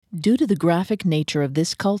Due to the graphic nature of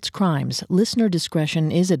this cult's crimes, listener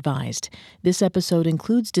discretion is advised. This episode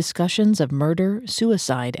includes discussions of murder,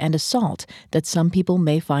 suicide, and assault that some people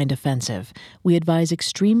may find offensive. We advise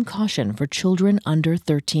extreme caution for children under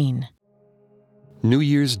 13. New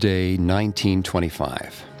Year's Day,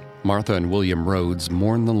 1925. Martha and William Rhodes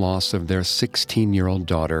mourn the loss of their 16-year-old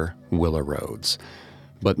daughter, Willa Rhodes.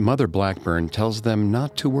 But Mother Blackburn tells them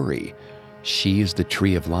not to worry. She is the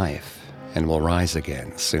tree of life and will rise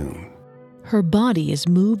again soon. Her body is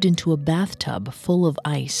moved into a bathtub full of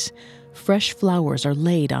ice. Fresh flowers are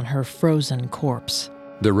laid on her frozen corpse.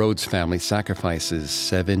 The Rhodes family sacrifices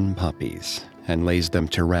 7 puppies and lays them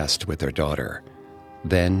to rest with their daughter.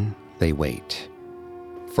 Then they wait.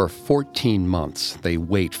 For 14 months, they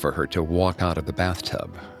wait for her to walk out of the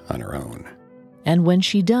bathtub on her own. And when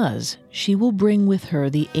she does, she will bring with her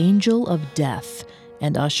the angel of death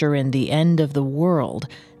and usher in the end of the world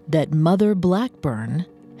that Mother Blackburn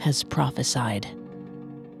has prophesied.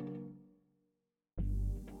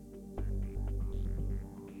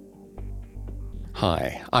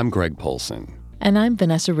 Hi, I'm Greg Polson. And I'm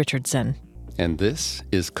Vanessa Richardson. And this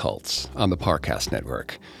is Cults on the Parcast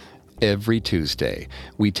Network. Every Tuesday,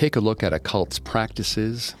 we take a look at a cult's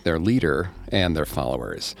practices, their leader, and their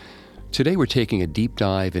followers. Today we're taking a deep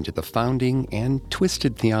dive into the founding and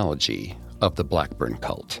twisted theology of the Blackburn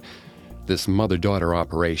cult. This mother-daughter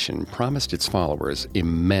operation promised its followers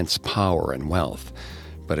immense power and wealth,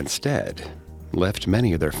 but instead left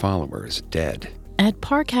many of their followers dead. At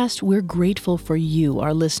Parcast, we're grateful for you,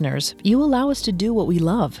 our listeners. You allow us to do what we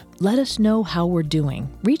love. Let us know how we're doing.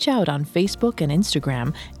 Reach out on Facebook and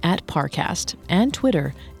Instagram at Parcast and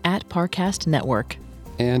Twitter at Parcast Network.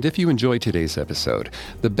 And if you enjoyed today's episode,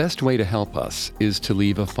 the best way to help us is to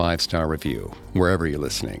leave a 5-star review wherever you're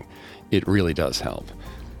listening. It really does help.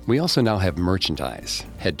 We also now have merchandise.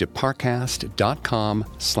 Head to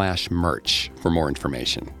parcast.com/merch for more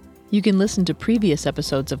information. You can listen to previous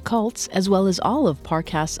episodes of Cults, as well as all of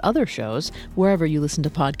Parcast's other shows, wherever you listen to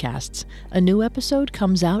podcasts. A new episode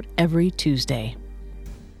comes out every Tuesday.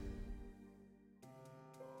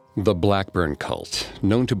 The Blackburn cult,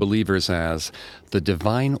 known to believers as the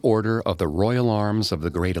Divine Order of the Royal Arms of the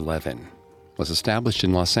Great 11, was established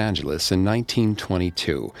in Los Angeles in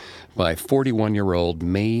 1922 by 41-year-old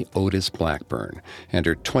May Otis Blackburn and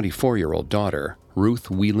her 24-year-old daughter,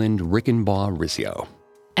 Ruth Wieland Rickenbaugh Rizzio.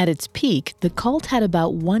 At its peak, the cult had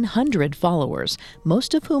about 100 followers,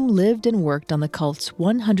 most of whom lived and worked on the cult's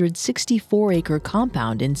 164-acre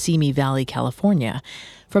compound in Simi Valley, California.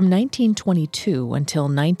 From 1922 until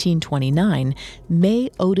 1929, May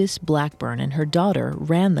Otis Blackburn and her daughter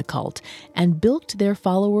ran the cult and bilked their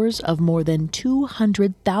followers of more than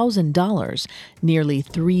 $200,000, nearly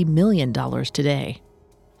 $3 million today.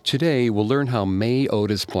 Today, we'll learn how May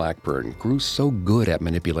Otis Blackburn grew so good at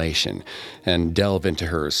manipulation and delve into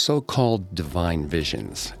her so-called divine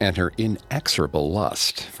visions and her inexorable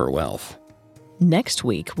lust for wealth. Next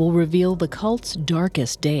week, we'll reveal the cult's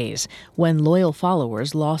darkest days, when loyal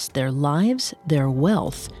followers lost their lives, their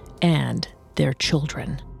wealth, and their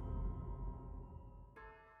children.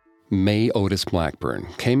 May Otis Blackburn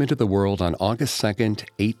came into the world on August 2nd,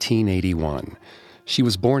 1881. She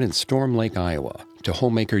was born in Storm Lake, Iowa, to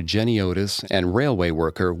homemaker Jenny Otis and railway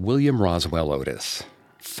worker William Roswell Otis.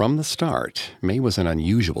 From the start, May was an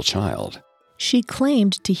unusual child. She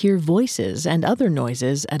claimed to hear voices and other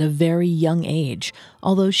noises at a very young age,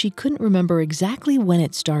 although she couldn't remember exactly when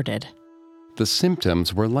it started. The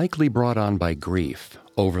symptoms were likely brought on by grief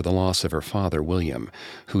over the loss of her father, William,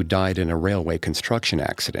 who died in a railway construction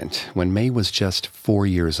accident when May was just 4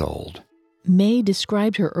 years old. May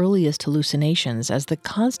described her earliest hallucinations as the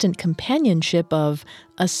constant companionship of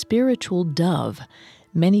a spiritual dove.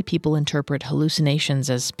 Many people interpret hallucinations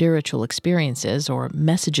as spiritual experiences or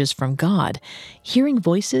messages from God. Hearing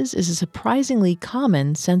voices is a surprisingly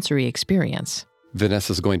common sensory experience.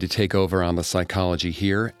 Vanessa's going to take over on the psychology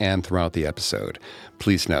here and throughout the episode.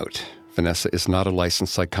 Please note, Vanessa is not a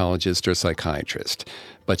licensed psychologist or psychiatrist,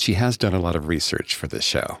 but she has done a lot of research for this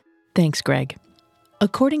show. Thanks, Greg.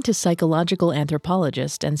 According to psychological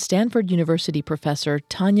anthropologist and Stanford University professor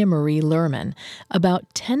Tanya Marie Lerman,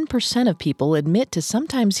 about 10% of people admit to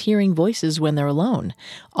sometimes hearing voices when they're alone.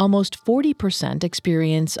 Almost 40%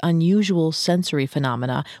 experience unusual sensory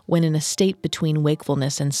phenomena when in a state between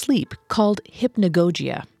wakefulness and sleep, called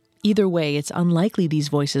hypnagogia. Either way, it's unlikely these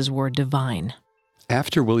voices were divine.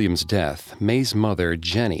 After William's death, May's mother,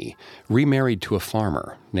 Jenny, remarried to a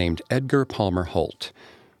farmer named Edgar Palmer Holt.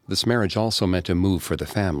 This marriage also meant a move for the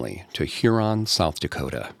family to Huron, South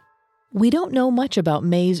Dakota. We don't know much about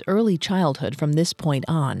May's early childhood from this point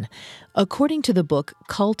on. According to the book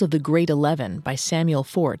Cult of the Great 11 by Samuel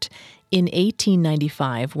Fort, in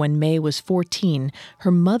 1895, when May was 14,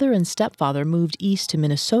 her mother and stepfather moved east to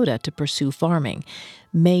Minnesota to pursue farming.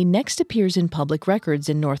 May next appears in public records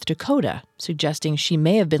in North Dakota, suggesting she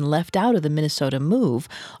may have been left out of the Minnesota move,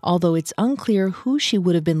 although it's unclear who she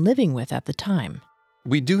would have been living with at the time.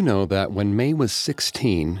 We do know that when May was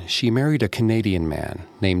 16, she married a Canadian man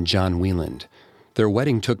named John Wieland. Their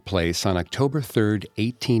wedding took place on October 3,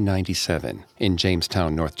 1897, in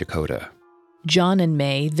Jamestown, North Dakota. John and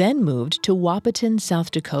May then moved to Wahpeton, South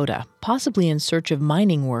Dakota, possibly in search of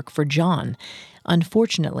mining work for John.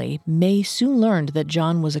 Unfortunately, May soon learned that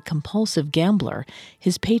John was a compulsive gambler.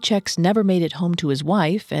 His paychecks never made it home to his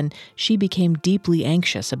wife, and she became deeply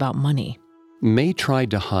anxious about money. May tried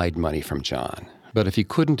to hide money from John, but if he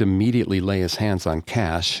couldn't immediately lay his hands on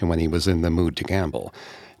cash when he was in the mood to gamble,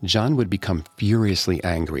 John would become furiously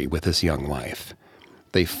angry with his young wife.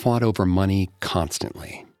 They fought over money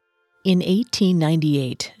constantly. In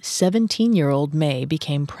 1898, 17-year-old May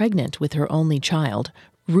became pregnant with her only child,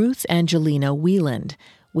 Ruth Angelina Wieland,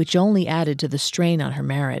 which only added to the strain on her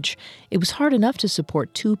marriage. It was hard enough to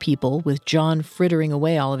support two people, with John frittering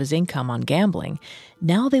away all of his income on gambling.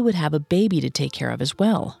 Now they would have a baby to take care of as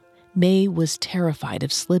well. May was terrified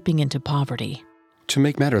of slipping into poverty. To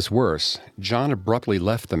make matters worse, John abruptly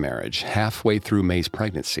left the marriage halfway through May's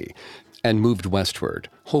pregnancy and moved westward,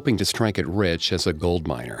 hoping to strike it rich as a gold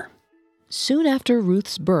miner. Soon after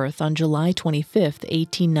Ruth's birth on July 25,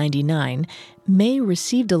 1899, May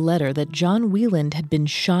received a letter that John Wieland had been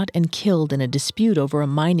shot and killed in a dispute over a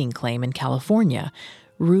mining claim in California.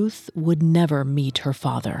 Ruth would never meet her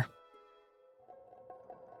father.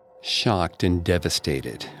 Shocked and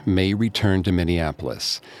devastated, May returned to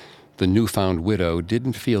Minneapolis. The newfound widow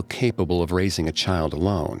didn't feel capable of raising a child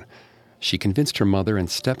alone. She convinced her mother and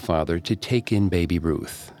stepfather to take in baby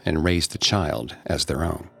Ruth and raise the child as their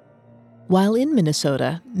own. While in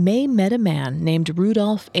Minnesota, May met a man named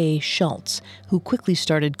Rudolph A. Schultz, who quickly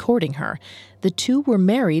started courting her. The two were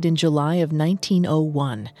married in July of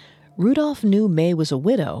 1901. Rudolph knew May was a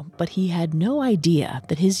widow, but he had no idea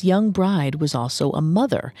that his young bride was also a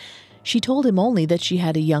mother. She told him only that she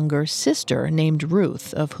had a younger sister named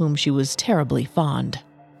Ruth, of whom she was terribly fond.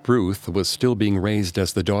 Ruth was still being raised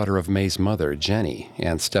as the daughter of May's mother, Jenny,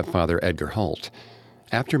 and stepfather Edgar Holt.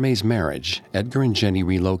 After May's marriage, Edgar and Jenny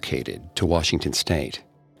relocated to Washington State.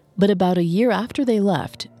 But about a year after they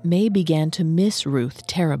left, May began to miss Ruth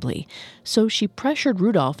terribly, so she pressured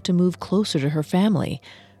Rudolph to move closer to her family.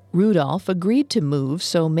 Rudolph agreed to move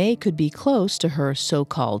so May could be close to her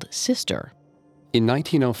so-called sister. In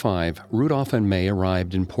 1905, Rudolph and May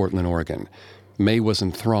arrived in Portland, Oregon. May was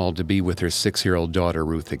enthralled to be with her 6-year-old daughter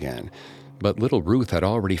Ruth again, but little Ruth had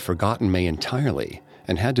already forgotten May entirely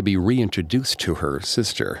and had to be reintroduced to her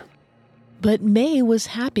sister. But May was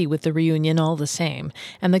happy with the reunion all the same,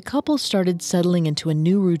 and the couple started settling into a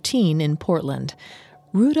new routine in Portland.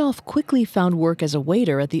 Rudolph quickly found work as a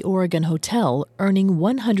waiter at the Oregon Hotel, earning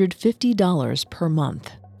 $150 per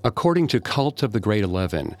month. According to Cult of the Great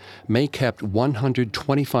 11, May kept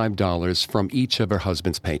 $125 from each of her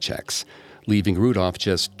husband's paychecks, leaving Rudolph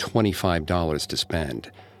just $25 to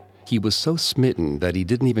spend. He was so smitten that he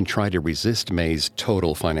didn't even try to resist May's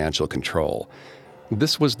total financial control.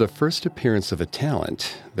 This was the first appearance of a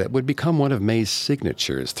talent that would become one of May's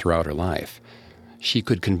signatures throughout her life. She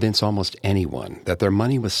could convince almost anyone that their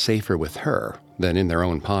money was safer with her than in their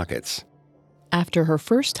own pockets. After her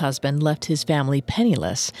first husband left his family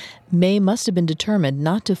penniless, May must have been determined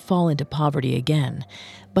not to fall into poverty again.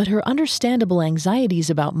 But her understandable anxieties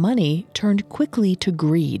about money turned quickly to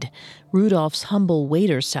greed. Rudolph's humble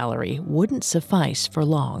waiter's salary wouldn't suffice for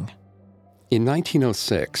long. In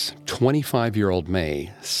 1906, 25-year-old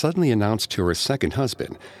May suddenly announced to her second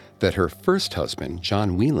husband that her first husband,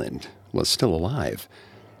 John Wieland, was still alive.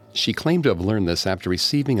 She claimed to have learned this after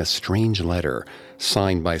receiving a strange letter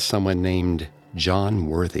signed by someone named John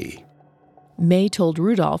Worthy. May told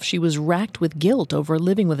Rudolph she was racked with guilt over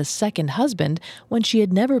living with a second husband when she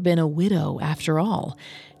had never been a widow after all.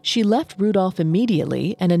 She left Rudolph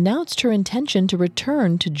immediately and announced her intention to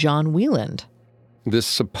return to John Wieland. This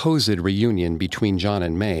supposed reunion between John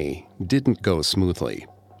and May didn't go smoothly,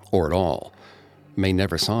 or at all. May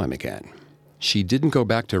never saw him again. She didn't go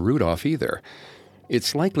back to Rudolph either.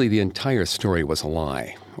 It's likely the entire story was a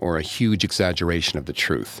lie, or a huge exaggeration of the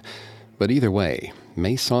truth. But either way,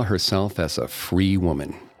 May saw herself as a free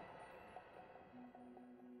woman.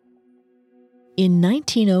 In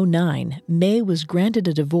 1909, May was granted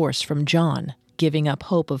a divorce from John. giving up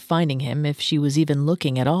hope of finding him if she was even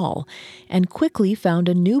looking at all, and quickly found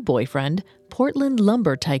a new boyfriend, Portland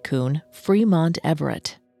lumber tycoon Fremont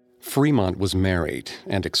Everett. Fremont was married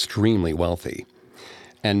and extremely wealthy,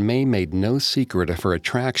 and May made no secret of her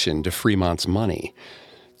attraction to Fremont's money.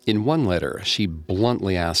 In one letter, she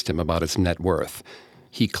bluntly asked him about his net worth.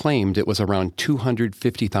 He claimed it was around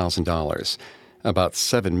 $250,000, about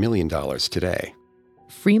 $7 million today.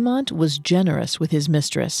 Fremont was generous with his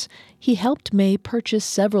mistress. He helped May purchase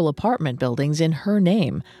several apartment buildings in her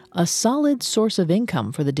name, a solid source of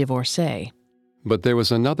income for the divorcee. But there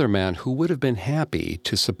was another man who would have been happy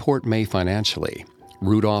to support May financially,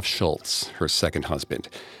 Rudolph Schultz, her second husband.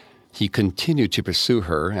 He continued to pursue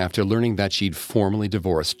her after learning that she'd formally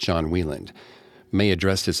divorced John Wieland. May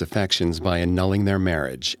addressed his affections by annulling their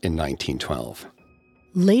marriage in 1912.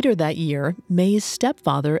 Later that year, May's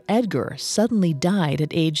stepfather, Edgar, suddenly died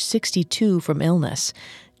at age 62 from illness.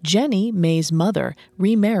 Jenny, May's mother,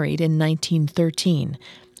 remarried in 1913.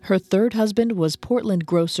 Her third husband was Portland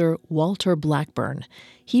grocer Walter Blackburn.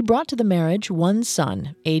 He brought to the marriage one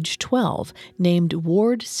son, age 12, named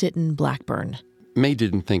Ward Sitton Blackburn. May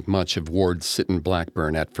didn't think much of Ward Sitton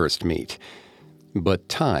Blackburn at first meet, but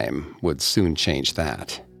time would soon change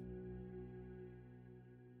that.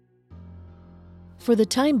 For the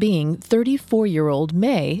time being, 34-year-old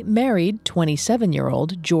May married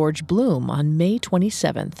 27-year-old George Bloom on May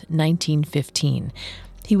 27, 1915.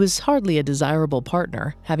 He was hardly a desirable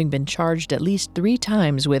partner, having been charged at least 3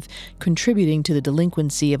 times with contributing to the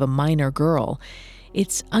delinquency of a minor girl.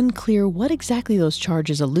 It's unclear what exactly those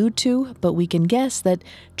charges allude to, but we can guess that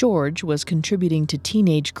George was contributing to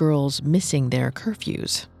teenage girls missing their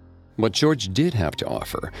curfews. What George did have to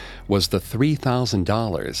offer was the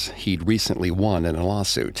 $3,000 he'd recently won in a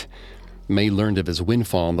lawsuit. May learned of his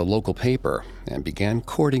windfall in the local paper and began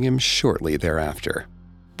courting him shortly thereafter.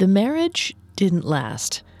 The marriage didn't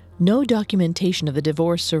last. No documentation of the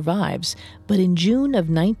divorce survives, but in June of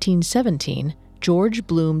 1917, George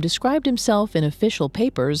Bloom described himself in official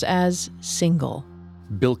papers as single.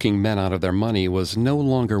 Bilking men out of their money was no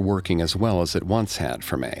longer working as well as it once had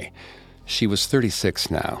for May. She was 36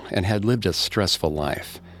 now and had lived a stressful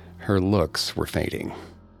life. Her looks were fading.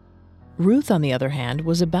 Ruth, on the other hand,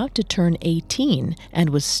 was about to turn 18 and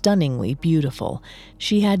was stunningly beautiful.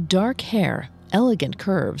 She had dark hair, elegant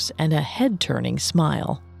curves, and a head-turning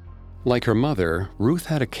smile. Like her mother, Ruth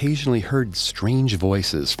had occasionally heard strange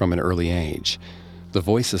voices from an early age. The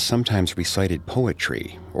voices sometimes recited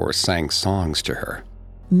poetry or sang songs to her.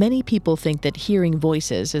 Many people think that hearing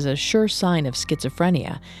voices is a sure sign of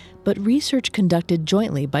schizophrenia, but research conducted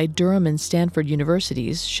jointly by Durham and Stanford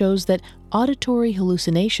universities shows that auditory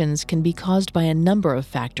hallucinations can be caused by a number of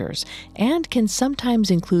factors and can sometimes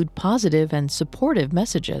include positive and supportive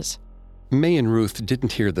messages. May and Ruth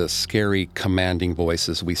didn't hear the scary, commanding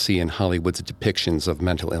voices we see in Hollywood's depictions of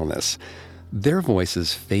mental illness. Their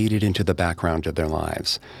voices faded into the background of their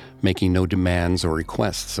lives, making no demands or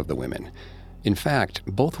requests of the women. In fact,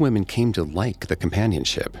 both women came to like the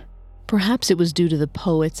companionship. Perhaps it was due to the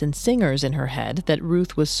poets and singers in her head that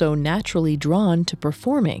Ruth was so naturally drawn to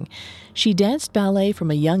performing. She danced ballet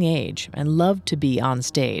from a young age and loved to be on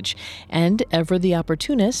stage. And, ever the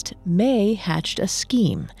opportunist, May hatched a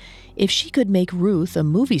scheme. If she could make Ruth a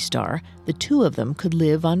movie star, the two of them could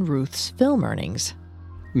live on Ruth's film earnings.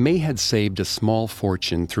 May had saved a small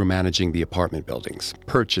fortune through managing the apartment buildings,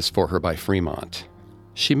 purchased for her by Fremont.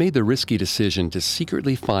 She made the risky decision to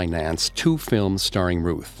secretly finance 2 films starring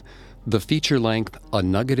Ruth, the feature-length A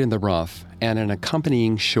Nugget in the Rough and an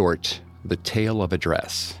accompanying short, The Tale of a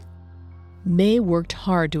Dress. May worked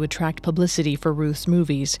hard to attract publicity for Ruth's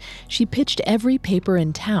movies. She pitched every paper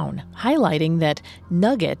in town, highlighting that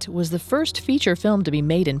Nugget was the first feature film to be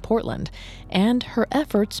made in Portland, and her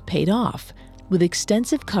efforts paid off. With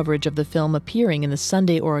extensive coverage of the film appearing in the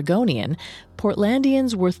Sunday Oregonian,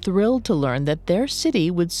 Portlandians were thrilled to learn that their city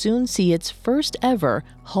would soon see its first ever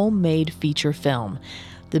homemade feature film.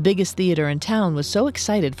 The biggest theater in town was so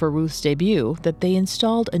excited for Ruth's debut that they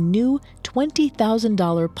installed a new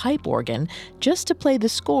 $20,000 pipe organ just to play the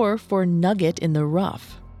score for Nugget in the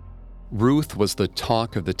Rough. Ruth was the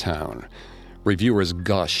talk of the town. Reviewers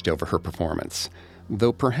gushed over her performance,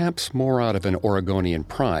 though perhaps more out of an Oregonian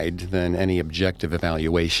pride than any objective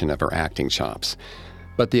evaluation of her acting chops.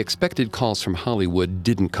 But the expected calls from Hollywood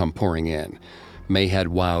didn't come pouring in. May had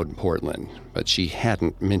wowed Portland, but she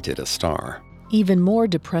hadn't minted a star. Even more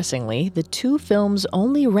depressingly, the 2 films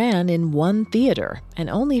only ran in one theater, and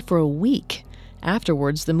only for a week.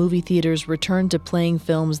 Afterwards, the movie theaters returned to playing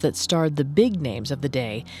films that starred the big names of the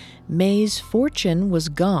day. May's fortune was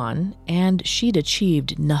gone, and she'd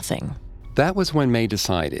achieved nothing. That was when May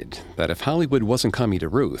decided that if Hollywood wasn't coming to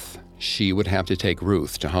Ruth, she would have to take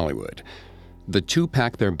Ruth to Hollywood. The two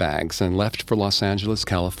packed their bags and left for Los Angeles,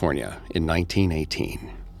 California in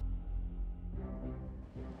 1918.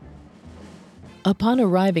 Upon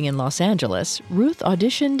arriving in Los Angeles, Ruth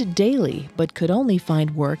auditioned daily but could only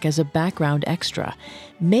find work as a background extra.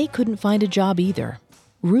 May couldn't find a job either.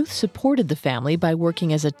 Ruth supported the family by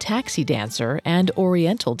working as a taxi dancer and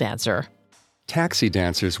oriental dancer. Taxi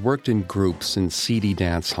dancers worked in groups in seedy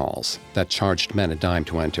dance halls that charged men a dime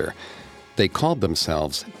to enter. They called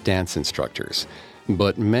themselves dance instructors,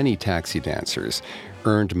 but many taxi dancers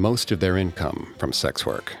earned most of their income from sex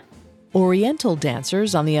work. Oriental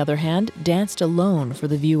dancers, on the other hand, danced alone for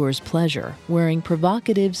the viewer's pleasure, wearing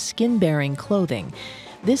provocative, skin-bearing clothing.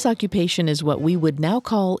 This occupation is what we would now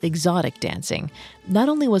call exotic dancing. Not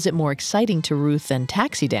only was it more exciting to Ruth than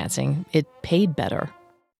taxi dancing, it paid better.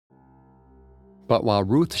 But while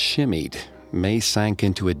Ruth shimmied, May sank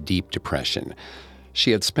into a deep depression.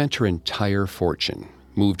 She had spent her entire fortune,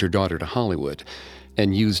 moved her daughter to Hollywood,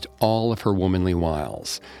 and used all of her womanly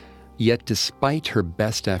wiles. Yet despite her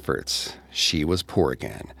best efforts, she was poor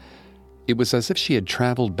again. It was as if she had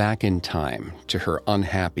traveled back in time to her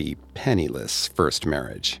unhappy, penniless first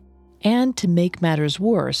marriage. And to make matters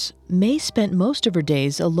worse, May spent most of her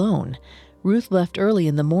days alone. Ruth left early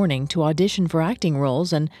in the morning to audition for acting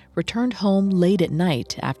roles and returned home late at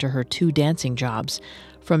night after her 2 dancing jobs.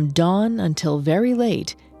 From dawn until very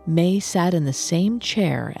late, May sat in the same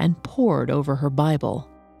chair and pored over her Bible.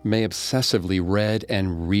 May obsessively read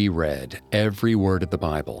and reread every word of the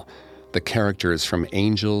Bible. The characters from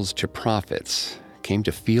angels to prophets came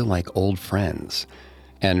to feel like old friends.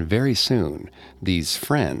 And very soon, these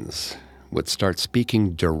friends would start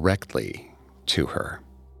speaking directly to her.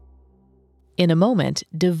 In a moment,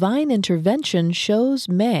 divine intervention shows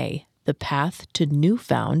May the path to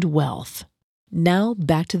newfound wealth. Now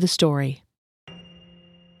back to the story.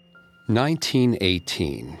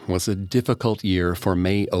 1918 was a difficult year for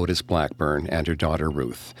May Otis Blackburn and her daughter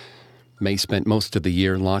Ruth. May spent most of the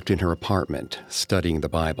year locked in her apartment, studying the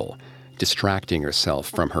Bible, distracting herself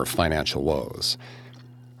from her financial woes.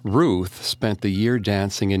 Ruth spent the year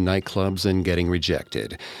dancing in nightclubs and getting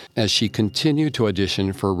rejected, as she continued to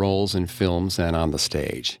audition for roles in films and on the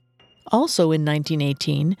stage. Also in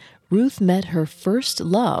 1918, Ruth met her first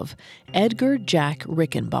love, Edgar Jack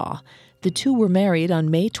Rickenbaugh. The two were married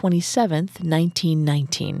on May 27,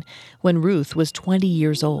 1919, when Ruth was 20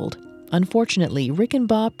 years old. Unfortunately,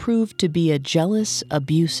 Rickenbaugh proved to be a jealous,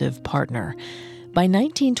 abusive partner. By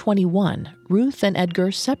 1921, Ruth and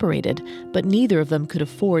Edgar separated, but neither of them could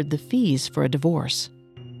afford the fees for a divorce.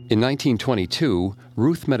 In 1922,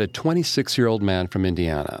 Ruth met a 26-year-old man from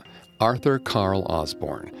Indiana, Arthur Carl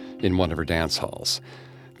Osborne, in one of her dance halls.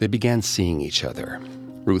 They began seeing each other.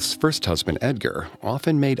 Ruth's first husband, Edgar,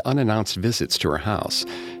 often made unannounced visits to her house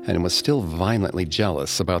and was still violently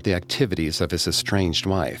jealous about the activities of his estranged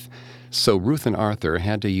wife. So Ruth and Arthur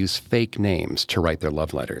had to use fake names to write their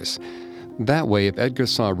love letters. That way, if Edgar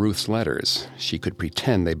saw Ruth's letters, she could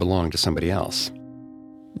pretend they belonged to somebody else.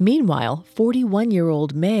 Meanwhile,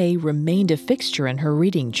 41-year-old May remained a fixture in her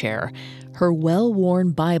reading chair. Her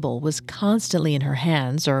well-worn Bible was constantly in her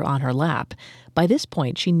hands or on her lap. By this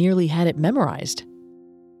point, she nearly had it memorized.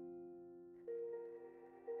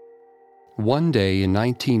 One day in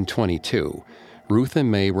 1922, Ruth and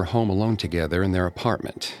May were home alone together in their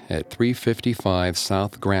apartment at 355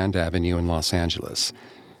 South Grand Avenue in Los Angeles.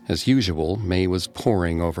 As usual, May was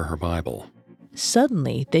poring over her Bible.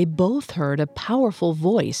 Suddenly, they both heard a powerful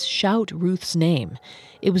voice shout Ruth's name.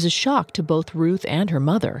 It was a shock to both Ruth and her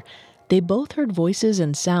mother. They both heard voices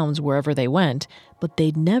and sounds wherever they went, but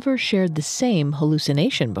they'd never shared the same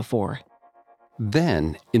hallucination before.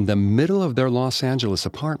 Then, in the middle of their Los Angeles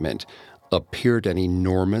apartment, appeared an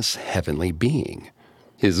enormous heavenly being.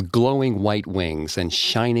 His glowing white wings and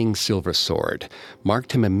shining silver sword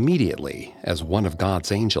marked him immediately as one of God's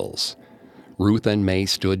angels. Ruth and May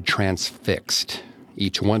stood transfixed,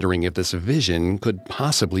 each wondering if this vision could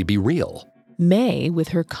possibly be real. May, with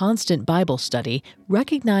her constant Bible study,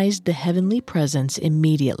 recognized the heavenly presence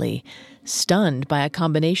immediately. Stunned by a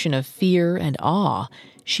combination of fear and awe,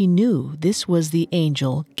 she knew this was the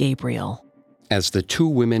angel Gabriel. As the two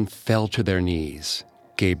women fell to their knees,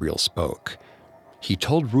 Gabriel spoke. He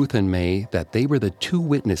told Ruth and May that they were the two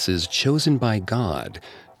witnesses chosen by God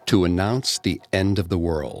to announce the end of the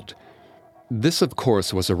world. This, of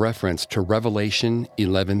course, was a reference to Revelation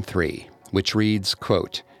 11:3, which reads,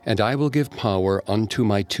 quote, "And I will give power unto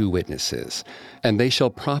my two witnesses, and they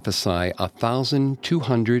shall prophesy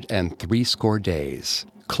 1,260 days,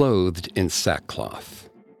 clothed in sackcloth."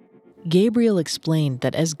 Gabriel explained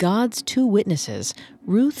that as God's two witnesses,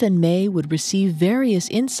 Ruth and May would receive various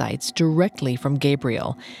insights directly from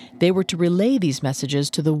Gabriel. They were to relay these messages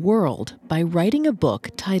to the world by writing a book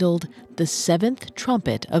titled The Seventh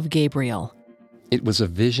Trumpet of Gabriel. It was a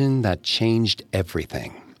vision that changed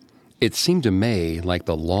everything. It seemed to May like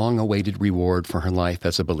the long-awaited reward for her life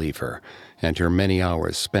as a believer and her many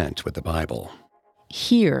hours spent with the Bible.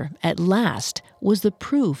 Here, at last, was the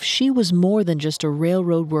proof she was more than just a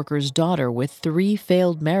railroad worker's daughter with 3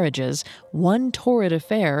 failed marriages, 1 torrid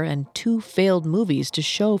affair, and 2 failed movies to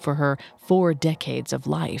show for her 4 decades of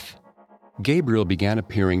life. Gabriel began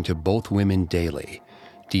appearing to both women daily,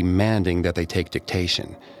 demanding that they take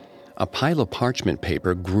dictation. A pile of parchment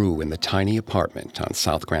paper grew in the tiny apartment on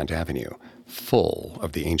South Grant Avenue, full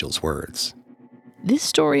of the angel's words. This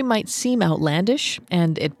story might seem outlandish,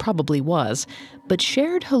 and it probably was, but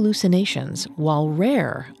shared hallucinations, while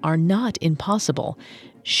rare, are not impossible.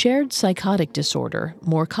 Shared psychotic disorder,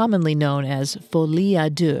 more commonly known as folie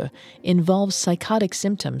à deux, involves psychotic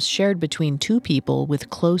symptoms shared between 2 people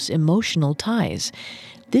with close emotional ties.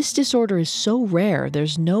 This disorder is so rare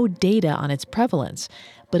there's no data on its prevalence,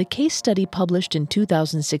 but a case study published in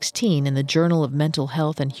 2016 in the Journal of Mental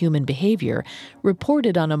Health and Human Behavior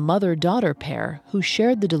reported on a mother-daughter pair who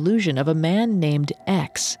shared the delusion of a man named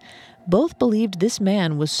X. Both believed this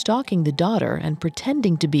man was stalking the daughter and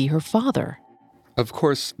pretending to be her father. Of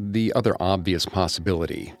course, the other obvious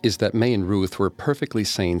possibility is that May and Ruth were perfectly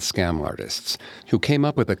sane scam artists who came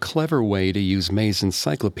up with a clever way to use May's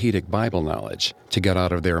encyclopedic Bible knowledge to get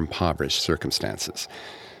out of their impoverished circumstances.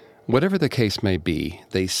 Whatever the case may be,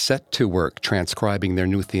 they set to work transcribing their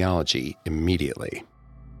new theology immediately.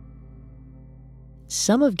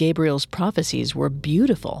 Some of Gabriel's prophecies were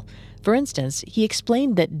beautiful. For instance, he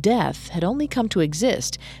explained that death had only come to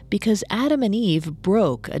exist because Adam and Eve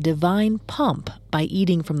broke a divine pump by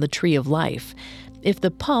eating from the tree of life. If the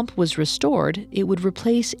pump was restored, it would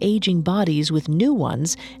replace aging bodies with new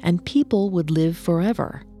ones, and people would live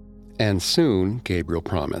forever. And soon, Gabriel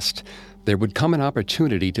promised, there would come an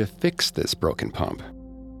opportunity to fix this broken pump.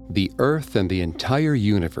 The earth and the entire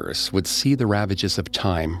universe would see the ravages of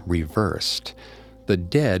time reversed. The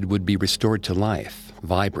dead would be restored to life,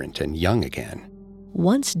 vibrant and young again.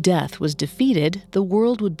 Once death was defeated, the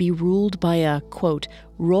world would be ruled by a, quote,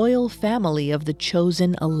 royal family of the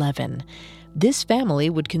chosen 11. This family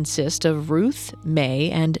would consist of Ruth,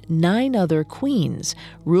 May, and 9 other queens,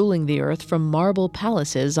 ruling the earth from marble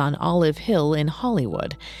palaces on Olive Hill in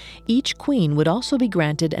Hollywood. Each queen would also be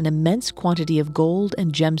granted an immense quantity of gold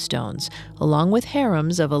and gemstones, along with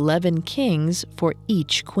harems of 11 kings for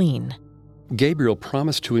each queen. Gabriel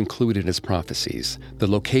promised to include in his prophecies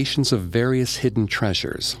the locations of various hidden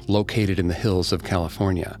treasures located in the hills of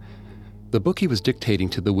California. The book he was dictating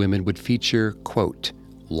to the women would feature, quote,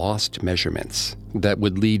 lost measurements that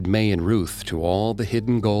would lead May and Ruth to all the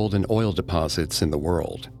hidden gold and oil deposits in the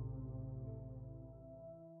world.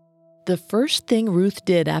 The first thing Ruth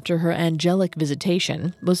did after her angelic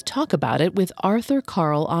visitation was talk about it with Arthur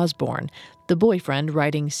Carl Osborne, the boyfriend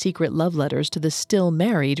writing secret love letters to the still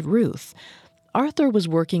married Ruth. Arthur was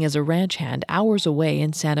working as a ranch hand hours away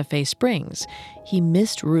in Santa Fe Springs. He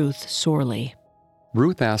missed Ruth sorely.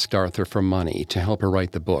 Ruth asked Arthur for money to help her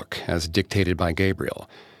write the book, as dictated by Gabriel.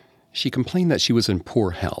 She complained that she was in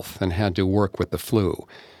poor health and had to work with the flu.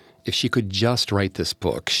 If she could just write this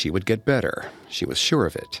book, she would get better. She was sure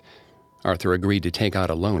of it. Arthur agreed to take out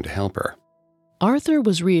a loan to help her. Arthur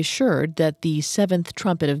was reassured that the Seventh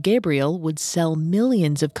Trumpet of Gabriel would sell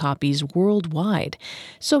millions of copies worldwide,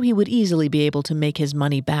 so he would easily be able to make his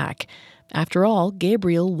money back. After all,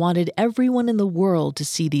 Gabriel wanted everyone in the world to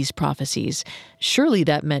see these prophecies. Surely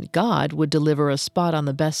that meant God would deliver a spot on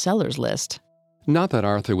the bestsellers list. Not that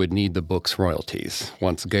Arthur would need the book's royalties,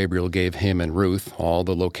 once Gabriel gave him and Ruth all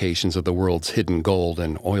the locations of the world's hidden gold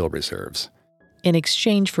and oil reserves. In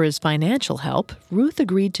exchange for his financial help, Ruth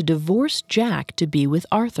agreed to divorce Jack to be with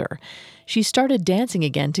Arthur. She started dancing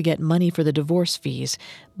again to get money for the divorce fees,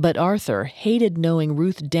 but Arthur hated knowing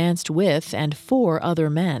Ruth danced with and for other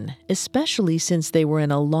men, especially since they were in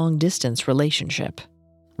a long-distance relationship.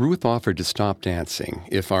 Ruth offered to stop dancing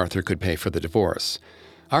if Arthur could pay for the divorce.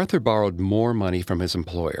 Arthur borrowed more money from his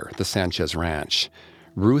employer, the Sanchez Ranch.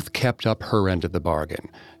 Ruth kept up her end of the bargain.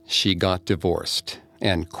 She got divorced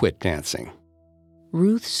and quit dancing.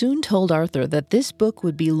 Ruth soon told Arthur that this book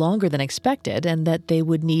would be longer than expected and that they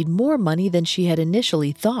would need more money than she had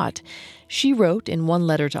initially thought. She wrote in one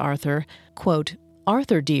letter to Arthur, quote,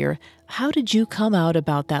 Arthur, dear, how did you come out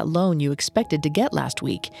about that loan you expected to get last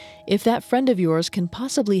week? If that friend of yours can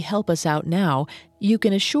possibly help us out now, you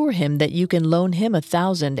can assure him that you can loan him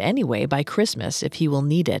 $1,000 anyway by Christmas if he will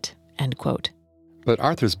need it. End quote. But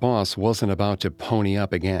Arthur's boss wasn't about to pony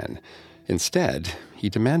up again. Instead, he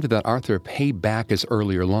demanded that Arthur pay back his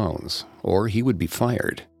earlier loans, or he would be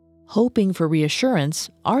fired. Hoping for reassurance,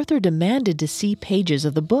 Arthur demanded to see pages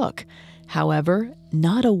of the book. However,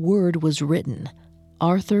 not a word was written.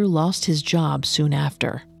 Arthur lost his job soon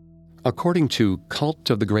after. According to Cult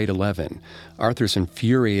of the Great 11, Arthur's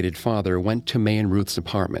infuriated father went to May and Ruth's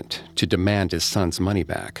apartment to demand his son's money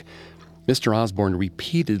back. Mr. Osborne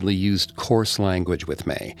repeatedly used coarse language with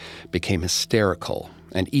May, became hysterical,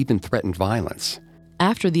 and even threatened violence.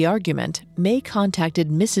 After the argument, May contacted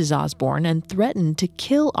Mrs. Osborne and threatened to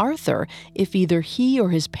kill Arthur if either he or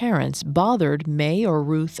his parents bothered May or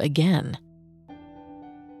Ruth again.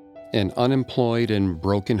 An unemployed and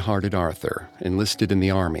broken-hearted Arthur enlisted in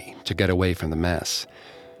the army to get away from the mess.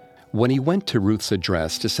 When he went to Ruth's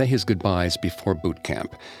address to say his goodbyes before boot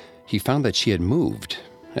camp, he found that she had moved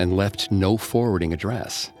and left no forwarding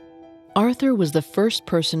address. Arthur was the first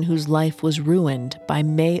person whose life was ruined by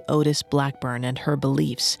May Otis Blackburn and her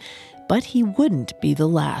beliefs, but he wouldn't be the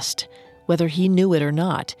last. Whether he knew it or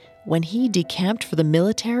not, when he decamped for the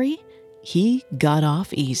military, he got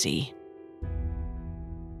off easy.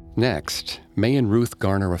 Next, May and Ruth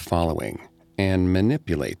garner a following and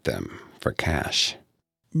manipulate them for cash.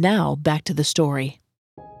 Now back to the story.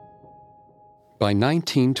 By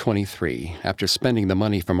 1923, after spending the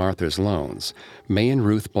money from Arthur's loans, May and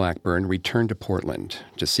Ruth Blackburn returned to Portland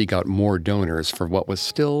to seek out more donors for what was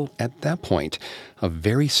still, at that point, a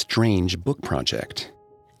very strange book project.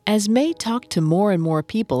 As May talked to more and more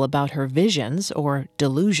people about her visions, or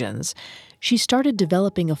delusions, she started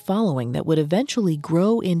developing a following that would eventually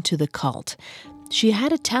grow into the cult. She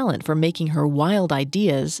had a talent for making her wild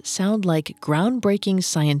ideas sound like groundbreaking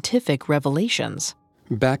scientific revelations.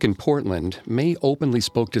 Back in Portland, May openly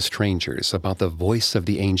spoke to strangers about the voice of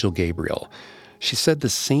the angel Gabriel. She said the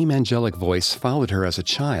same angelic voice followed her as a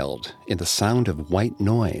child in the sound of white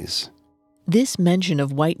noise. This mention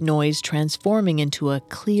of white noise transforming into a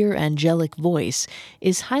clear angelic voice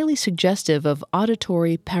is highly suggestive of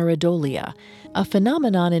auditory pareidolia, a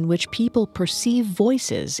phenomenon in which people perceive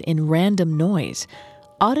voices in random noise.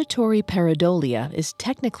 Auditory pareidolia is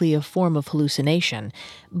technically a form of hallucination,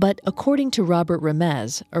 but according to Robert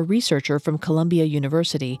Remez, a researcher from Columbia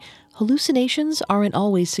University, hallucinations aren't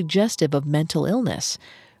always suggestive of mental illness.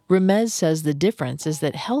 Remez says the difference is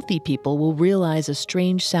that healthy people will realize a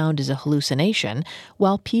strange sound is a hallucination,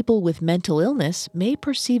 while people with mental illness may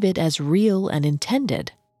perceive it as real and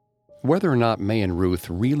intended. Whether or not May and Ruth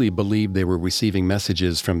really believed they were receiving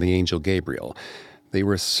messages from the angel Gabriel, they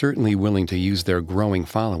were certainly willing to use their growing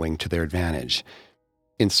following to their advantage.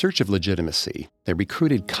 In search of legitimacy, they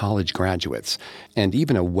recruited college graduates and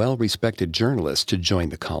even a well-respected journalist to join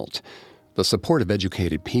the cult. The support of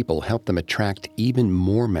educated people helped them attract even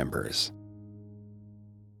more members.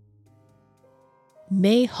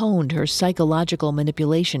 May honed her psychological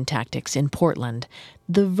manipulation tactics in Portland.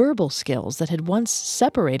 The verbal skills that had once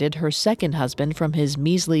separated her second husband from his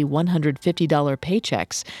measly $150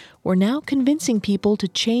 paychecks were now convincing people to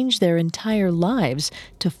change their entire lives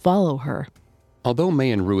to follow her. Although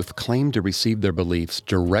May and Ruth claimed to receive their beliefs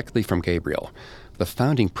directly from Gabriel, the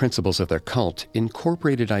founding principles of their cult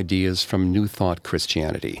incorporated ideas from New Thought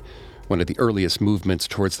Christianity, one of the earliest movements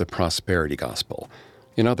towards the prosperity gospel.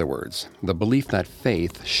 In other words, the belief that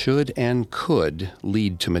faith should and could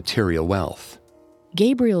lead to material wealth.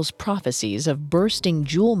 Gabriel's prophecies of bursting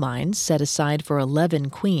jewel mines set aside for 11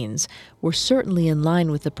 queens were certainly in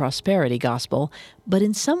line with the prosperity gospel, but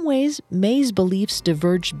in some ways, May's beliefs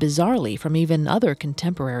diverged bizarrely from even other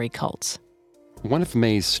contemporary cults. One of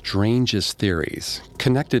May's strangest theories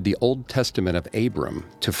connected the Old Testament of Abram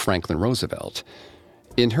to Franklin Roosevelt.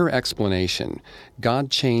 In her explanation,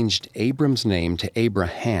 God changed Abram's name to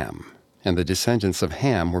Abraham, and the descendants of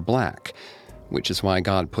Ham were black, which is why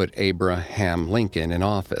God put Abraham Lincoln in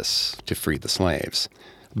office to free the slaves.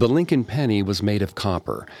 The Lincoln penny was made of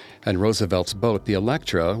copper, and Roosevelt's boat, the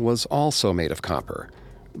Electra, was also made of copper.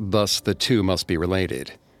 Thus, the two must be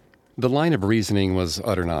related. The line of reasoning was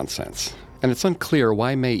utter nonsense, and it's unclear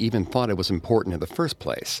why May even thought it was important in the first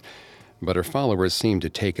place, but her followers seemed to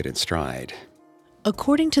take it in stride.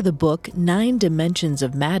 According to the book 9 Dimensions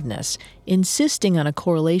of Madness, insisting on a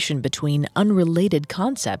correlation between unrelated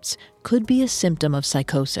concepts could be a symptom of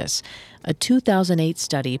psychosis. A 2008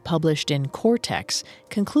 study published in Cortex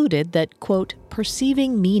concluded that, quote,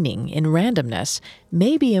 perceiving meaning in randomness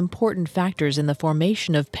may be important factors in the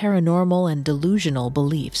formation of paranormal and delusional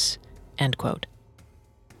beliefs, end quote.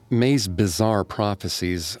 May's bizarre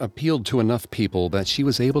prophecies appealed to enough people that she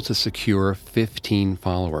was able to secure 15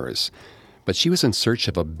 followers. But she was in search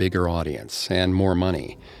of a bigger audience and more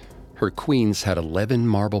money. Her queens had 11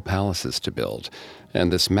 marble palaces to build,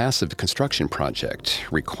 and this massive construction project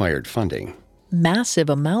required funding. Massive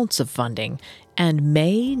amounts of funding, and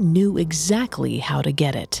May knew exactly how to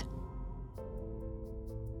get it.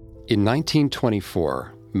 In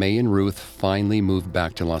 1924, May and Ruth finally moved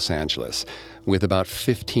back to Los Angeles with about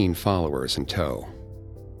 15 followers in tow.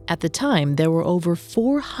 At the time, there were over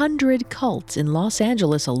 400 cults in Los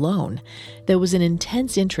Angeles alone. There was an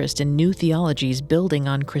intense interest in new theologies building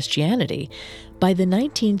on Christianity. By the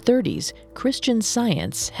 1930s, Christian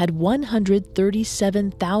Science had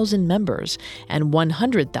 137,000 members, and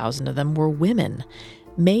 100,000 of them were women.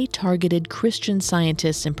 May targeted Christian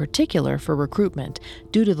Scientists in particular for recruitment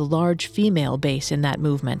due to the large female base in that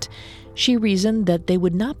movement. She reasoned that they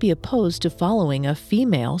would not be opposed to following a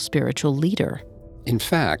female spiritual leader. In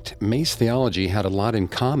fact, May's theology had a lot in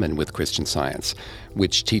common with Christian Science,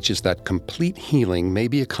 which teaches that complete healing may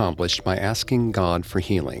be accomplished by asking God for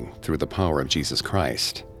healing through the power of Jesus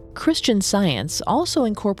Christ. Christian Science also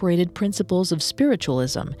incorporated principles of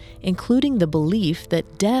spiritualism, including the belief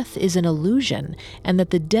that death is an illusion and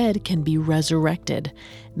that the dead can be resurrected.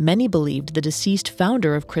 Many believed the deceased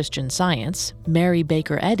founder of Christian Science, Mary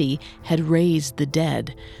Baker Eddy, had raised the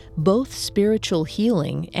dead. Both spiritual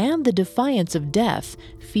healing and the defiance of death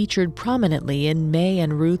featured prominently in May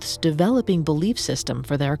and Ruth's developing belief system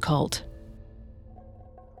for their cult.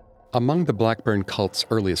 Among the Blackburn cult's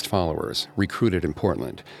earliest followers, recruited in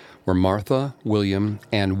Portland, were Martha, William,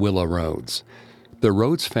 and Willa Rhodes. The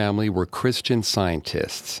Rhodes family were Christian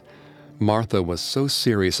Scientists. Martha was so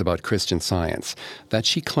serious about Christian Science that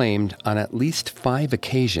she claimed on at least 5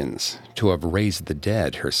 occasions to have raised the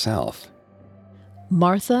dead herself.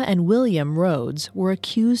 Martha and William Rhodes were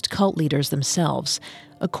accused cult leaders themselves.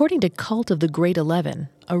 According to Cult of the Great 11,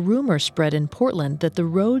 a rumor spread in Portland that the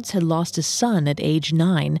Rhodes had lost a son at age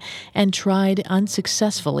 9 and tried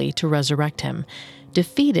unsuccessfully to resurrect him.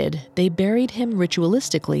 Defeated, they buried him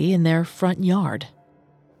ritualistically in their front yard.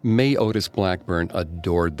 May Otis Blackburn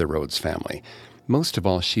adored the Rhodes family. Most of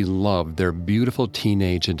all, she loved their beautiful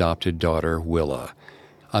teenage adopted daughter, Willa.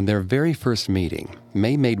 On their very first meeting,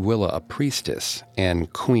 May made Willa a priestess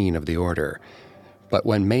and queen of the order. But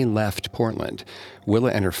when May left Portland,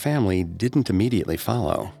 Willa and her family didn't immediately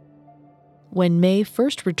follow. When May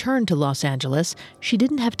first returned to Los Angeles, she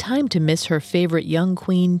didn't have time to miss her favorite young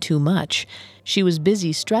queen too much. She was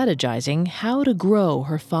busy strategizing how to grow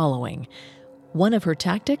her following. One of her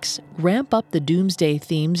tactics, ramp up the doomsday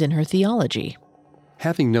themes in her theology.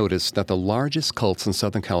 Having noticed that the largest cults in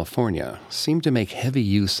Southern California seemed to make heavy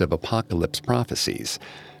use of apocalypse prophecies,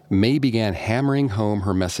 May began hammering home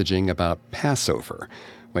her messaging about Passover,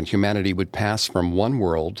 when humanity would pass from one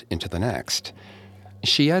world into the next.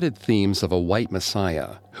 She added themes of a white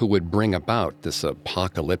Messiah who would bring about this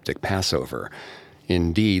apocalyptic Passover.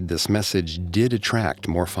 Indeed, this message did attract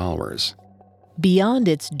more followers. Beyond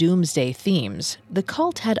its doomsday themes, the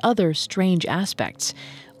cult had other strange aspects.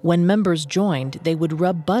 When members joined, they would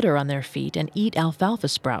rub butter on their feet and eat alfalfa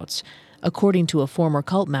sprouts, according to a former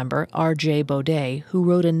cult member, R.J. Baudet, who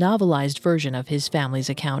wrote a novelized version of his family's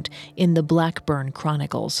account in the Blackburn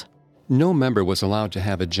Chronicles. No member was allowed to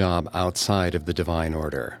have a job outside of the divine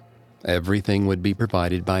order. Everything would be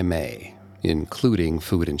provided by May, including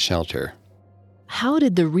food and shelter. How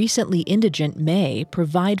did the recently indigent May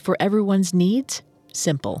provide for everyone's needs?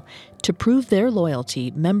 Simple. To prove their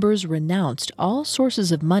loyalty, members renounced all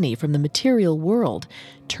sources of money from the material world,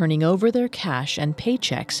 turning over their cash and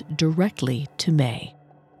paychecks directly to May.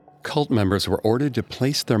 Cult members were ordered to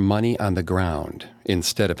place their money on the ground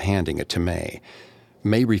instead of handing it to May.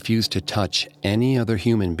 May refused to touch any other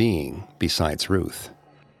human being besides Ruth.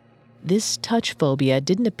 This touch phobia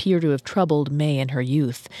didn't appear to have troubled May in her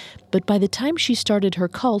youth, but by the time she started her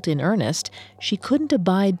cult in earnest, she couldn't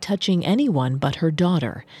abide touching anyone but her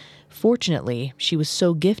daughter. Fortunately, she was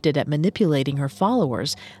so gifted at manipulating her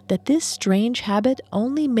followers that this strange habit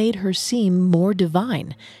only made her seem more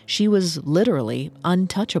divine. She was literally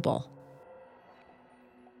untouchable.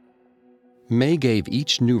 May gave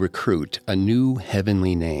each new recruit a new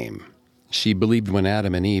heavenly name. She believed when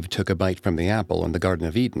Adam and Eve took a bite from the apple in the Garden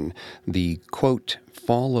of Eden, the, quote,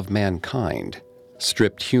 fall of mankind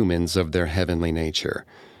stripped humans of their heavenly nature.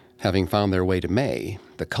 Having found their way to May,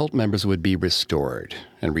 the cult members would be restored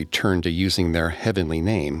and return to using their heavenly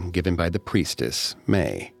name given by the priestess,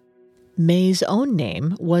 May. May's own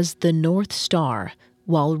name was the North Star,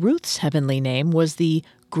 while Ruth's heavenly name was the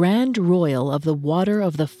Grand Royal of the Water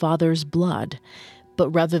of the Father's Blood. But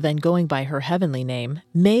rather than going by her heavenly name,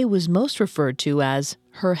 May was most referred to as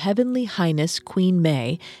Her Heavenly Highness Queen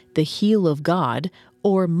May, the Heel of God,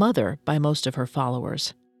 or Mother by most of her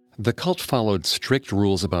followers. The cult followed strict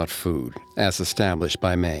rules about food, as established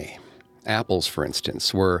by May. Apples, for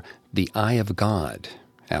instance, were the eye of God.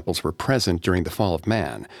 Apples were present during the fall of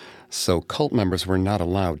man, so cult members were not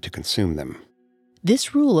allowed to consume them.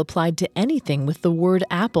 This rule applied to anything with the word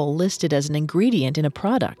apple listed as an ingredient in a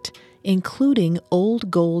product, including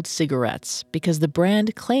Old Gold cigarettes, because the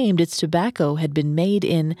brand claimed its tobacco had been made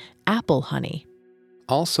in apple honey.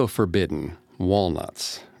 Also forbidden,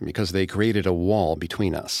 walnuts, because they created a wall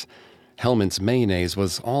between us. Hellmann's mayonnaise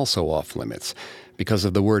was also off limits because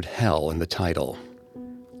of the word hell in the title.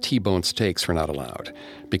 T-bone steaks were not allowed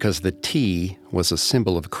because the T was a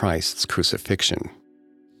symbol of Christ's crucifixion.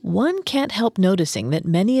 One can't help noticing that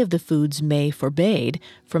many of the foods May forbade,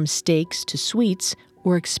 from steaks to sweets,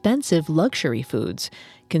 were expensive luxury foods.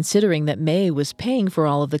 Considering that May was paying for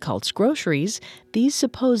all of the cult's groceries, these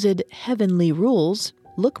supposed heavenly rules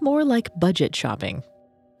look more like budget shopping.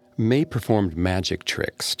 May performed magic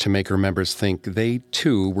tricks to make her members think they,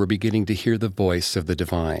 too, were beginning to hear the voice of the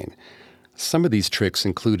divine. Some of these tricks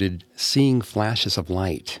included seeing flashes of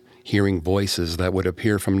light, hearing voices that would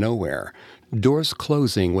appear from nowhere, doors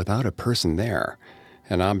closing without a person there,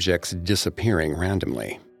 and objects disappearing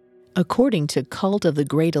randomly. According to Cult of the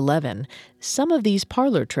Great 11, some of these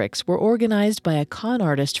parlor tricks were organized by a con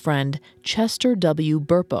artist friend, Chester W.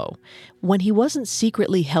 Burpo. When he wasn't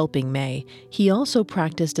secretly helping May, he also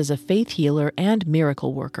practiced as a faith healer and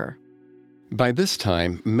miracle worker. By this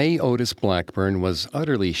time, May Otis Blackburn was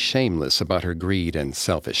utterly shameless about her greed and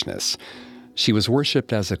selfishness. She was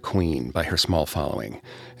worshipped as a queen by her small following,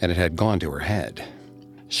 and it had gone to her head.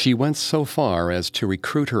 She went so far as to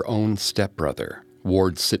recruit her own stepbrother,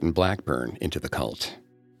 Ward Sitton Blackburn, into the cult.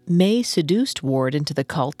 May seduced Ward into the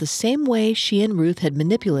cult the same way she and Ruth had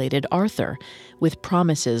manipulated Arthur, with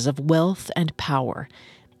promises of wealth and power.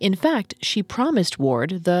 In fact, she promised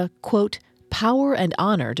Ward the, quote, power and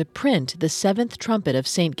honor to print the seventh trumpet of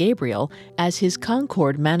St. Gabriel as his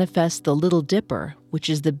concord manifests the Little Dipper,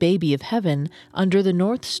 which is the baby of heaven, under the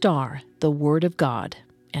North Star, the Word of God,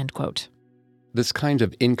 end quote. This kind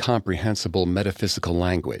of incomprehensible metaphysical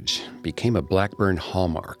language became a Blackburn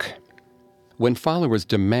hallmark. When followers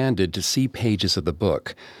demanded to see pages of the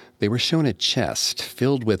book, they were shown a chest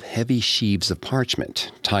filled with heavy sheaves of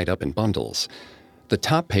parchment tied up in bundles. The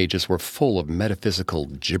top pages were full of metaphysical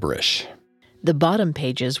gibberish. The bottom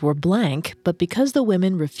pages were blank, but because the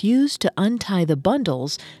women refused to untie the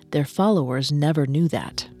bundles, their followers never knew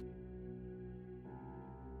that.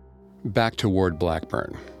 Back to Ward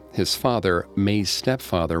Blackburn. His father, May's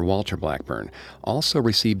stepfather, Walter Blackburn, also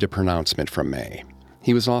received a pronouncement from May.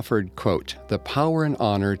 He was offered, quote, the power and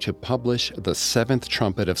honor to publish the seventh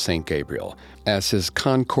trumpet of St. Gabriel, as his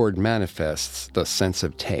concord manifests the sense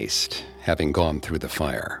of taste, having gone through the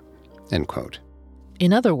fire, end quote.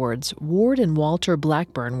 In other words, Ward and Walter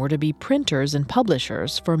Blackburn were to be printers and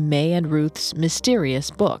publishers for May and Ruth's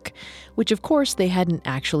mysterious book, which of course they hadn't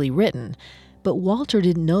actually written. But Walter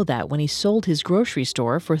didn't know that when he sold his grocery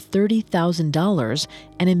store for $30,000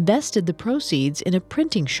 and invested the proceeds in a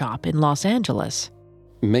printing shop in Los Angeles.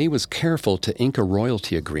 May was careful to ink a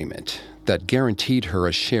royalty agreement that guaranteed her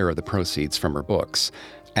a share of the proceeds from her books,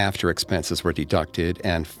 after expenses were deducted,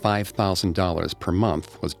 and $5,000 per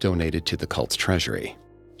month was donated to the cult's treasury.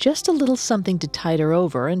 Just a little something to tide her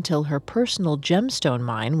over until her personal gemstone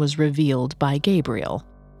mine was revealed by Gabriel.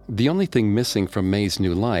 The only thing missing from May's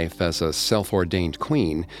new life as a self-ordained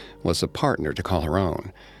queen was a partner to call her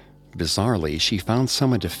own. Bizarrely, she found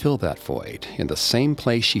someone to fill that void in the same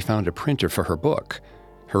place she found a printer for her book,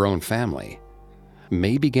 her own family.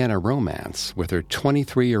 May began a romance with her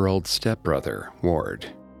 23-year-old stepbrother, Ward.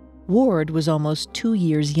 Ward was almost 2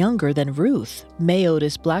 years younger than Ruth, May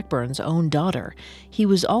Otis Blackburn's own daughter. He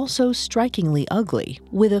was also strikingly ugly,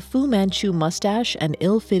 with a Fu Manchu mustache and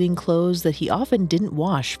ill-fitting clothes that he often didn't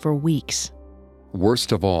wash for weeks.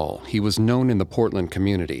 Worst of all, he was known in the Portland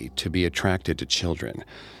community to be attracted to children.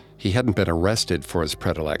 He hadn't been arrested for his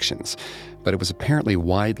predilections, but it was apparently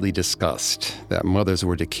widely discussed that mothers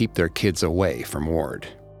were to keep their kids away from Ward.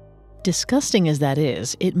 Disgusting as that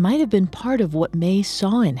is, it might have been part of what May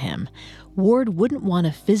saw in him. Ward wouldn't want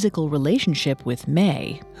a physical relationship with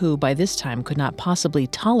May, who by this time could not possibly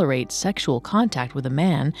tolerate sexual contact with a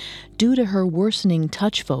man due to her worsening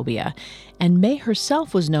touch phobia, and May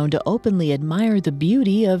herself was known to openly admire the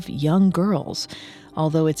beauty of young girls,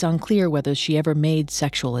 although it's unclear whether she ever made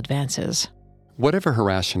sexual advances. Whatever her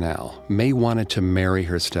rationale, May wanted to marry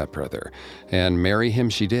her stepbrother, and marry him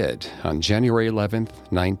she did on January 11,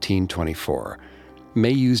 1924. May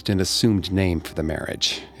used an assumed name for the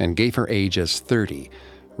marriage and gave her age as 30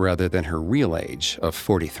 rather than her real age of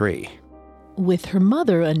 43. With her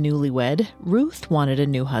mother a newlywed, Ruth wanted a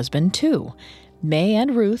new husband too. May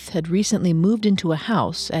and Ruth had recently moved into a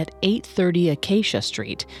house at 830 Acacia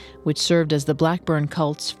Street, which served as the Blackburn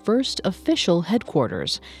cult's first official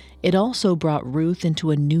headquarters. It also brought Ruth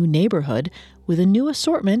into a new neighborhood with a new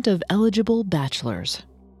assortment of eligible bachelors.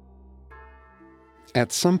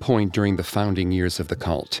 At some point during the founding years of the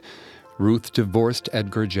cult, Ruth divorced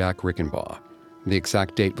Edgar Jack Rickenbaugh. The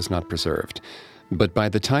exact date was not preserved, but by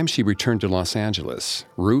the time she returned to Los Angeles,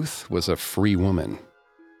 Ruth was a free woman.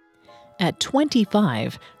 At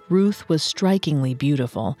 25, Ruth was strikingly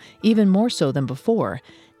beautiful, even more so than before,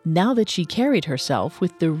 now that she carried herself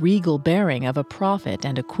with the regal bearing of a prophet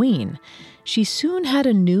and a queen. She soon had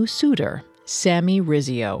a new suitor, Sammy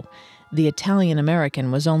Rizzio. The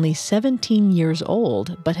Italian-American was only 17 years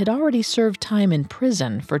old, but had already served time in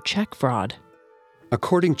prison for check fraud.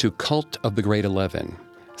 According to Cult of the Great 11,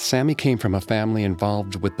 Sammy came from a family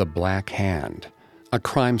involved with the Black Hand, a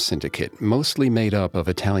crime syndicate mostly made up of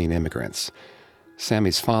Italian immigrants.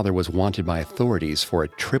 Sammy's father was wanted by authorities for a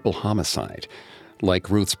triple homicide. Like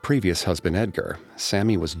Ruth's previous husband Edgar,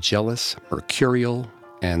 Sammy was jealous, mercurial,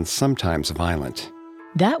 and sometimes violent.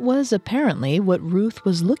 That was apparently what Ruth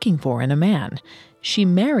was looking for in a man. She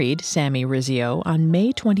married Sammy Rizzio on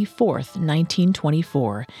May 24,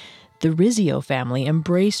 1924. The Rizzio family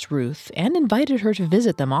embraced Ruth and invited her to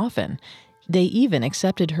visit them often. They even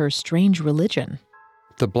accepted her strange religion.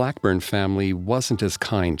 The Blackburn family wasn't as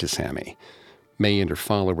kind to Sammy. May and her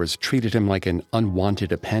followers treated him like an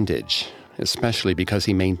unwanted appendage, especially because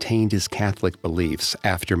he maintained his Catholic beliefs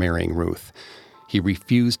after marrying Ruth. He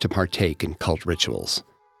refused to partake in cult rituals.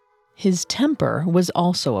 His temper was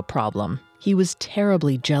also a problem. He was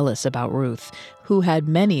terribly jealous about Ruth, who had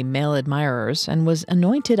many male admirers and was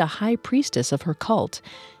anointed a high priestess of her cult.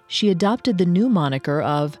 She adopted the new moniker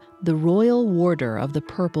of the Royal Warder of the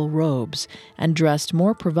Purple Robes and dressed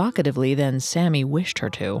more provocatively than Sammy wished her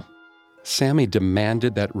to. Sammy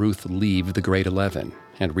demanded that Ruth leave the Great 11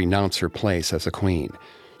 and renounce her place as a queen.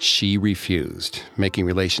 She refused, making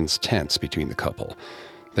relations tense between the couple.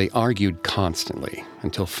 They argued constantly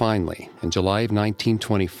until finally, in July of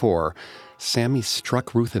 1924, Sammy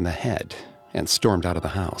struck Ruth in the head and stormed out of the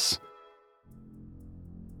house.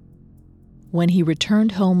 When he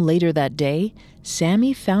returned home later that day,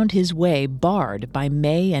 Sammy found his way barred by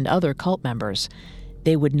May and other cult members.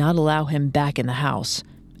 They would not allow him back in the house.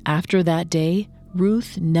 After that day,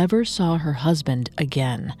 Ruth never saw her husband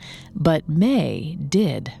again, but May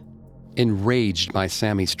did. Enraged by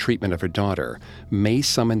Sammy's treatment of her daughter, May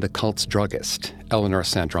summoned the cult's druggist, Eleanor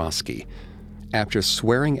Sandrosky. After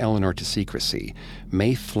swearing Eleanor to secrecy,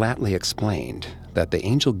 May flatly explained that the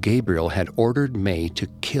angel Gabriel had ordered May to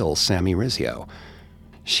kill Sammy Rizzio.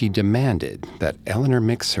 She demanded that Eleanor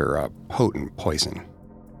mix her a potent poison.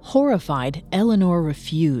 Horrified, Eleanor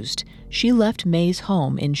refused. She left May's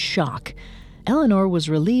home in shock. Eleanor was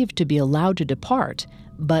relieved to be allowed to depart,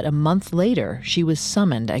 but a month later she was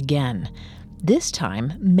summoned again. This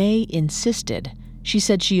time, May insisted. She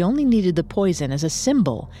said she only needed the poison as a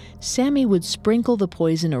symbol. Sammy would sprinkle the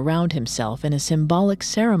poison around himself in a symbolic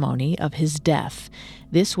ceremony of his death.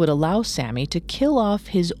 This would allow Sammy to kill off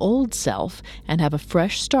his old self and have a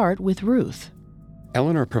fresh start with Ruth.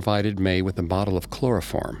 Eleanor provided May with a bottle of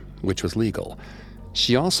chloroform, which was legal.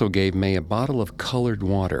 She also gave May a bottle of colored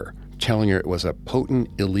water, telling her it was a potent,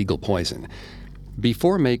 illegal poison.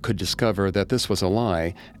 Before May could discover that this was a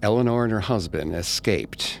lie, Eleanor and her husband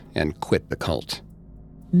escaped and quit the cult.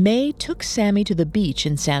 May took Sammy to the beach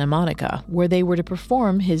in Santa Monica, where they were to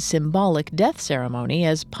perform his symbolic death ceremony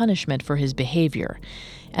as punishment for his behavior.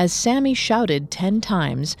 As Sammy shouted 10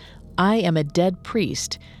 times, "I am a dead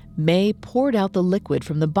priest," May poured out the liquid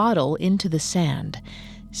from the bottle into the sand.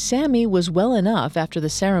 Sammy was well enough after the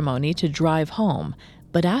ceremony to drive home,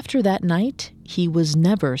 but after that night, he was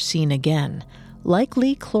never seen again,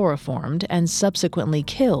 likely chloroformed and subsequently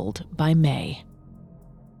killed by May.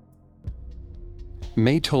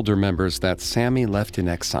 May told her members that Sammy left in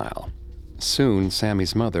exile. Soon,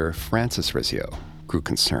 Sammy's mother, Frances Rizzio, grew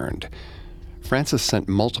concerned. Frances sent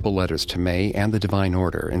multiple letters to May and the Divine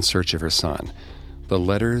Order in search of her son. The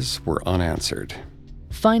letters were unanswered.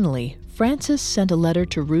 Finally, Frances sent a letter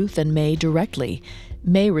to Ruth and May directly.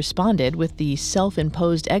 May responded with the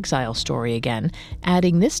self-imposed exile story again,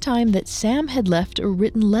 adding this time that Sam had left a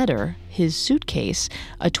written letter, his suitcase,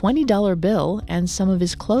 a $20 bill, and some of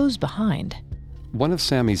his clothes behind. One of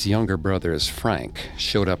Sammy's younger brothers, Frank,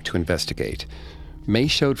 showed up to investigate. May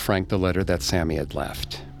showed Frank the letter that Sammy had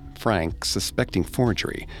left. Frank, suspecting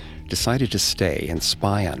forgery, decided to stay and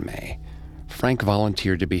spy on May. Frank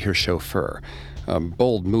volunteered to be her chauffeur. A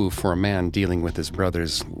bold move for a man dealing with his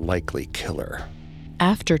brother's likely killer.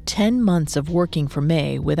 After 10 months of working for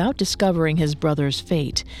May without discovering his brother's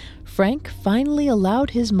fate, Frank finally allowed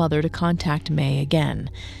his mother to contact May again,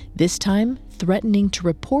 this time threatening to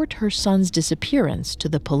report her son's disappearance to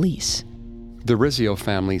the police. The Rizzio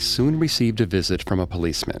family soon received a visit from a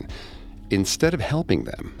policeman. Instead of helping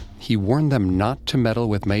them, he warned them not to meddle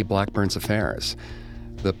with May Blackburn's affairs.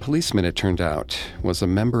 The policeman, it turned out, was a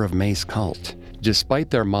member of May's cult.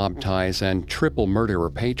 Despite their mob ties and triple murderer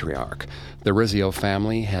patriarch, the Rizzio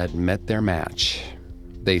family had met their match.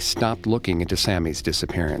 They stopped looking into Sammy's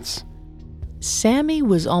disappearance. Sammy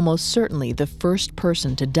was almost certainly the first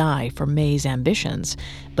person to die for May's ambitions,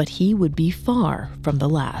 but he would be far from the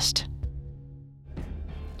last.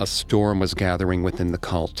 A storm was gathering within the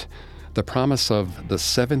cult. The promise of the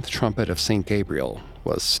seventh trumpet of St. Gabriel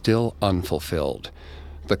was still unfulfilled.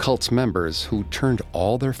 The cult's members, who turned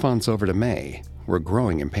all their funds over to May, were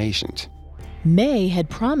growing impatient. May had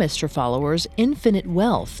promised her followers infinite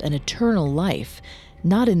wealth and eternal life,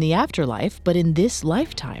 not in the afterlife, but in this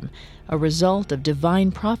lifetime, a result of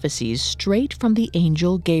divine prophecies straight from the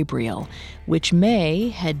angel Gabriel, which May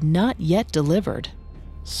had not yet delivered.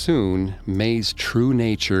 Soon, May's true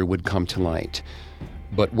nature would come to light.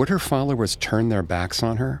 But would her followers turn their backs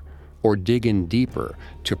on her, or dig in deeper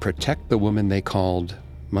to protect the woman they called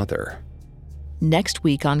Mother? Next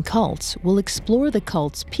week on Cults, we'll explore the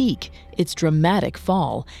cult's peak, its dramatic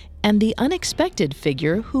fall, and the unexpected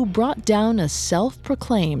figure who brought down a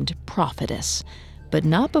self-proclaimed prophetess, but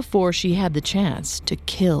not before she had the chance to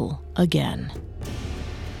kill again.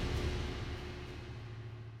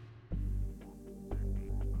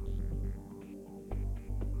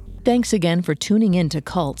 Thanks again for tuning in to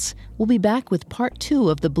Cults. We'll be back with part 2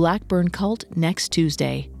 of the Blackburn cult next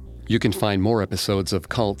Tuesday. You can find more episodes of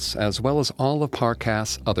Cults, as well as all of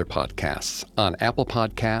Parcast's other podcasts, on Apple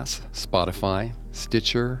Podcasts, Spotify,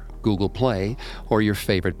 Stitcher, Google Play, or your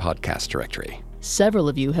favorite podcast directory. Several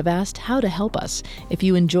of you have asked how to help us. If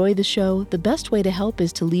you enjoy the show, the best way to help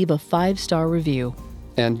is to leave a 5-star review.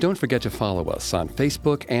 And don't forget to follow us on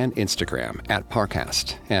Facebook and Instagram at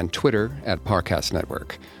Parcast, and Twitter at Parcast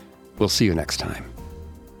Network. We'll see you next time.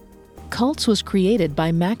 Cults was created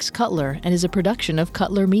by Max Cutler and is a production of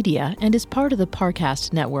Cutler Media and is part of the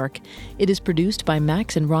Parcast Network. It is produced by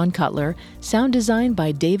Max and Ron Cutler, sound design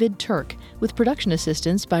by David Turk, with production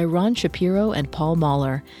assistance by Ron Shapiro and Paul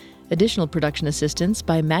Mahler. Additional production assistance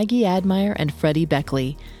by Maggie Admire and Freddie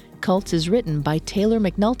Beckley. Cults is written by Taylor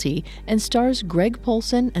McNulty and stars Greg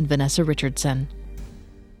Polson and Vanessa Richardson.